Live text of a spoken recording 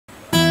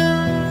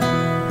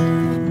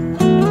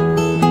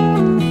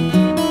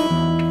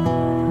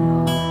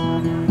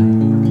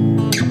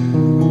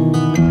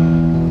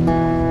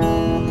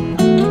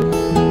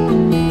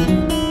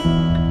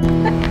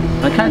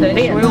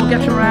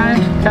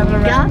gather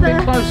around, a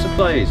bit closer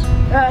please.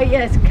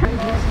 Yes.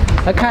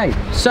 Okay,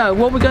 so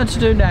what we're going to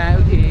do now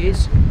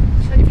is,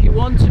 if you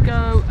want to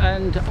go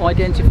and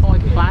identify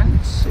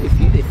plants, if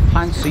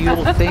plants are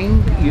your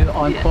thing,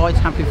 I'm quite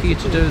happy for you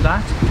to do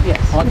that.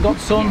 Yes. I've got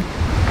some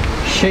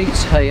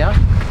sheets here,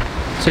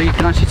 so you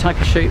can actually take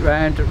a sheet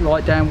round,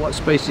 write down what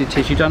species it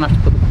is. You don't have to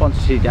put the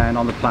quantity down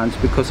on the plants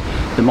because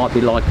there might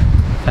be like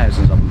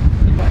thousands of them.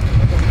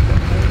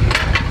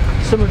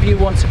 Some of you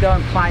want to go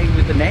and play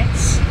with the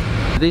nets.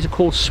 These are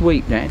called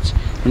sweep nets,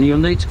 and you'll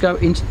need to go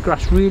into the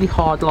grass really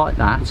hard like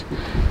that.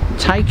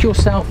 Take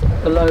yourself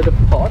a load of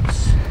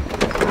pots,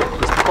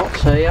 there's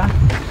pots here,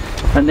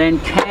 and then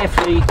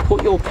carefully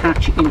put your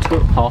catch into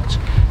a pot.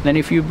 Then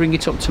if you bring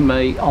it up to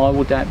me, I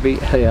will be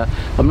here.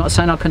 I'm not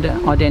saying I can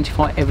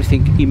identify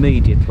everything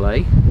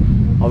immediately.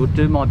 I will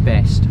do my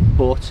best,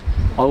 but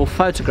I will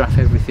photograph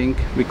everything,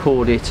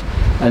 record it,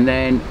 and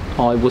then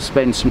I will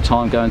spend some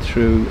time going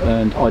through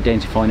and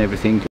identifying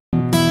everything.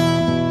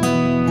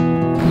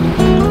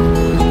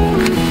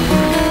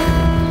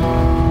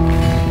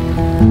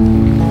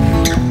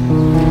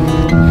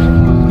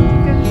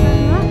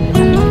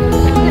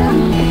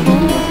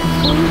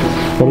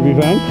 What have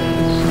you found?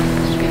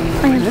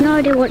 I have no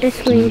idea what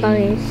this rainbow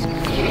is.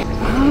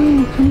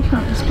 Oh, can you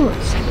count the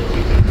spots?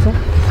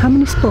 How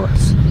many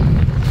spots?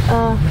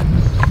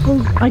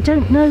 Well, I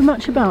don't know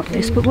much about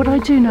this, but what I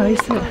do know is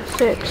that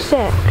Six.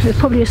 there's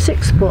probably a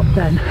 6 spot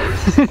then.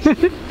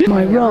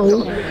 My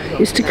role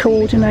is to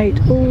coordinate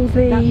all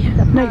the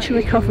nature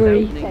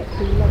recovery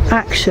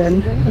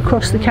action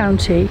across the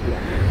county.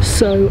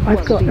 So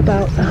I've got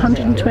about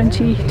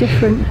 120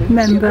 different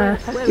member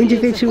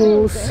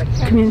individuals,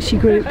 community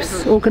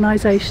groups,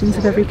 organisations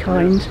of every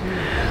kind,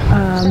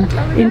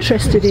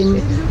 interested in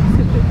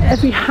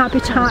every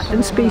habitat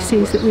and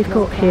species that we've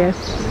got here.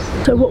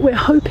 So what we're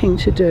hoping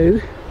to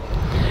do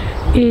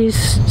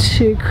is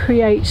to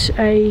create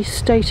a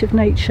state of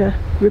nature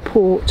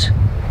report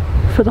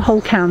for the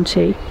whole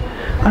county,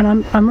 and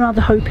I'm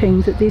rather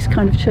hoping that these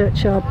kind of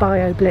churchyard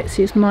bio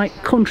blitzes might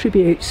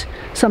contribute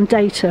some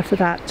data for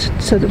that,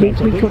 so that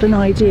we've got an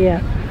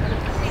idea,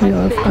 you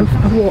know,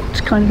 of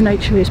what kind of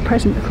nature is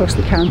present across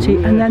the county,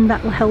 and then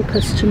that will help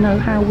us to know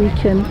how we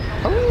can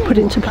put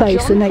into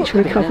place a nature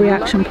recovery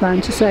action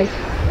plan to say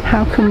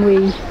how can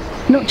we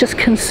not just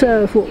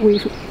conserve what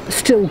we've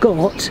still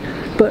got,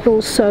 but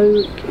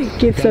also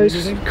give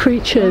those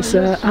creatures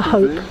a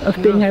hope of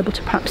being able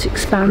to perhaps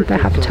expand their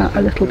habitat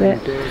a little bit,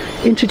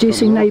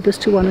 introducing neighbours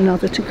to one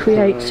another to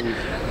create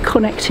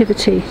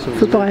connectivity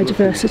for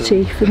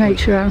biodiversity, for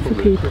nature and for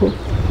people.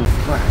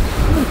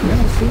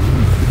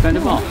 Kind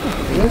of moth.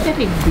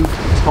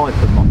 Type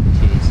of moth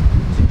it is,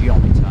 it's a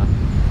geometer.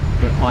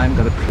 But I am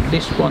going to put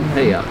this one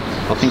here.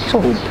 I think it's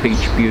called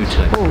Peach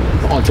Beauty.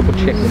 But I'll double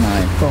check the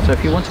name. So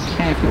if you want to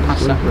carefully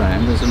pass that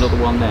round, there's another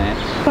one there.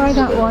 Try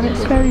that one,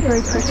 it's very,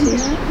 very pretty.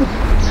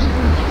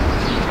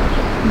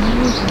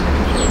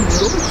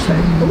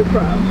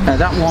 Now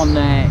that one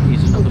there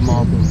is another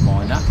marble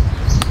miner.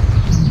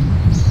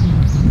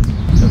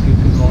 So if you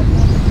can write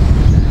one.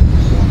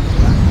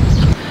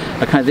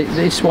 Okay,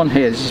 this one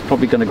here, this is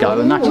probably going to go,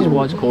 and that is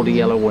why it's called a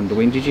yellow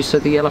underwing. Did you see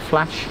the yellow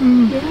flash?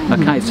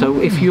 Okay, so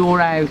if you're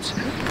out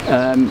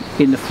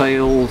in the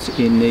fields,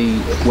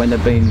 when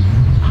they've been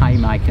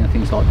haymaking and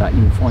things like that,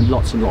 you'll find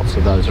lots and lots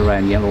of those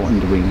around yellow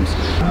underwings.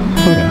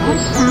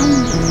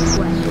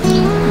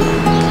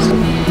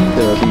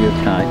 They're over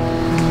UK.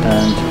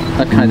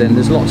 And okay, then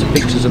there's lots of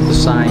pictures of the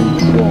same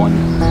one.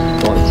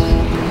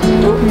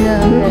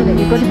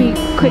 You've got to be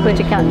quick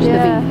to catch the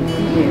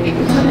bee.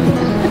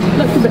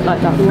 Looks a bit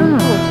like that one.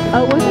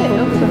 Oh, was it?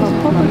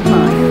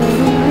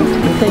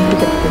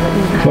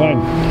 Fine.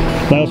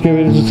 Now,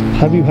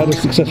 have you had a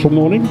successful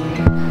morning?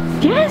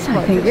 Yes,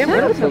 I think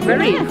so.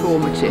 Very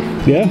informative.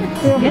 Yeah?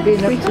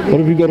 Yes. What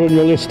have you got on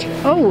your list?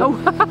 Well,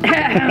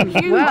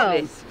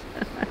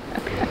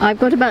 I've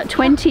got about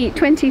 20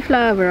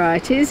 flower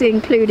varieties,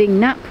 including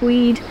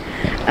knapweed,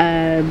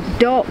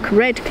 dock,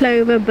 red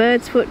clover,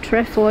 bird's foot,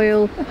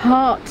 trefoil,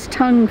 heart's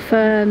tongue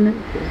fern,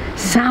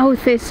 sow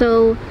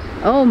thistle,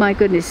 oh my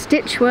goodness,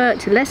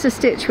 stitchwort, lesser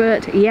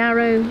stitchwort,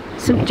 yarrow,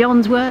 St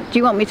John's wort. Do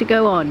you want me to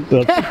go on?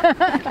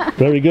 That's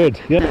very good,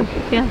 yeah.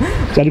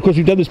 Yes. And of course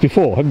you've done this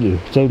before, haven't you?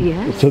 So,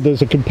 yes. So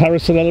there's a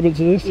comparison element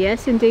to this?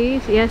 Yes,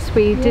 indeed. Yes,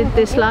 we did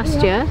this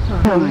last year.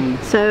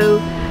 So,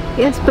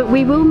 yes, but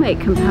we will make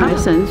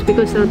comparisons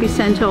because they'll be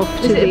sent off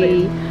to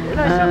a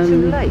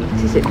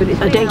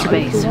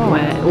database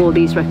where all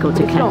these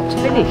records are kept.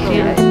 Finished,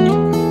 yeah.